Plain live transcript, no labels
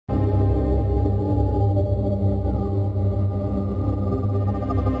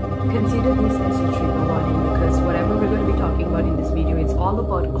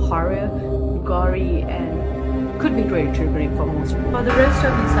story and could be very triggering for most people. For the rest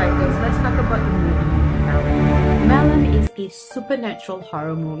of these cycles, let's talk about the movie Malum. Malum is a supernatural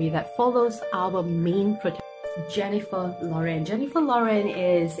horror movie that follows our main protagonist, Jennifer Lauren. Jennifer Lauren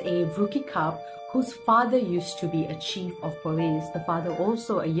is a rookie cop whose father used to be a chief of police. The father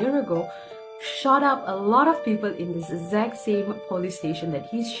also a year ago shot up a lot of people in this exact same police station that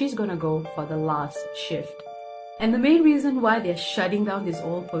she's gonna go for the last shift. And the main reason why they're shutting down this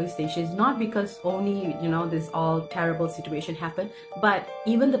old police station is not because only, this all terrible situation happened, but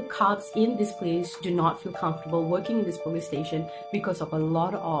even the cops in this place do not feel comfortable working in this police station because of a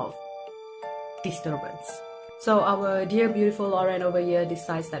lot of disturbance. So our dear beautiful Lauren over here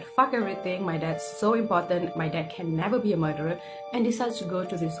decides that fuck everything, my dad's so important, my dad can never be a murderer, and decides to go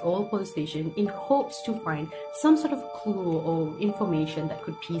to this old police station in hopes to find some sort of clue or information that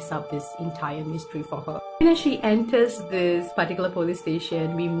could piece up this entire mystery for her. And as she enters this particular police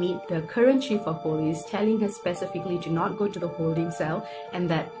station, we meet the current chief of police telling her specifically to not go to the holding cell and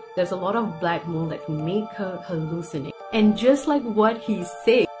that there's a lot of black mold that can make her hallucinate. And just like what he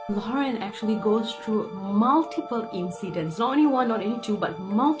said, Lauren actually goes through multiple incidents, not only one, not only two, but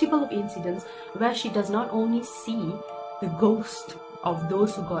multiple incidents where she does not only see the ghost of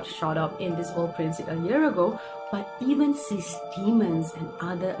those who got shot up in this old prison a year ago, but even sees demons and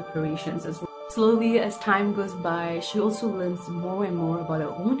other apparitions as well. Slowly, as time goes by, she also learns more and more about her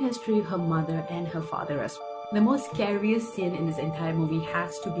own history, her mother and her father as well. The most scariest scene in this entire movie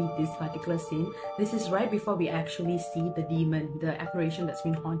has to be this particular scene. This is right before we actually see the demon, the apparition that's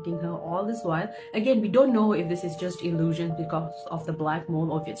been haunting her all this while. Again, we don't know if this is just illusion because of the black mold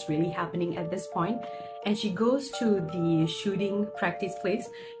or if it's really happening at this point. And she goes to the shooting practice place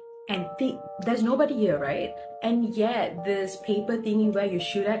and there's nobody here, right? And yet this paper thingy where you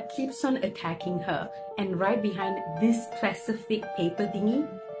shoot at keeps on attacking her. And right behind this specific paper thingy,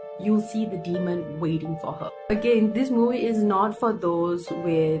 you'll see the demon waiting for her. Again, this movie is not for those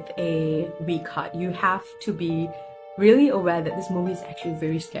with a weak heart. You have to be really aware that this movie is actually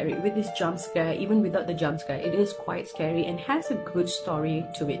very scary. With this jump scare, even without the jump scare, it is quite scary and has a good story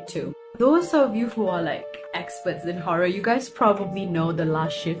to it too. Those of you who are like experts in horror, you guys probably know The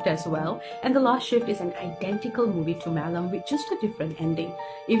Last Shift as well. And The Last Shift is an identical movie to Malum with just a different ending.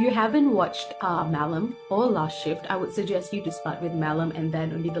 If you haven't watched Malum or Last Shift, I would suggest you to start with Malum and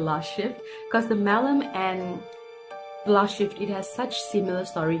then only The Last Shift, because the Malum and The Last Shift, it has such similar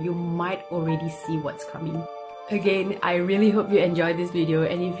story, you might already see what's coming. Again, I really hope you enjoyed this video,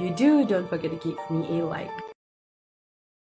 and if you do, don't forget to give me a like.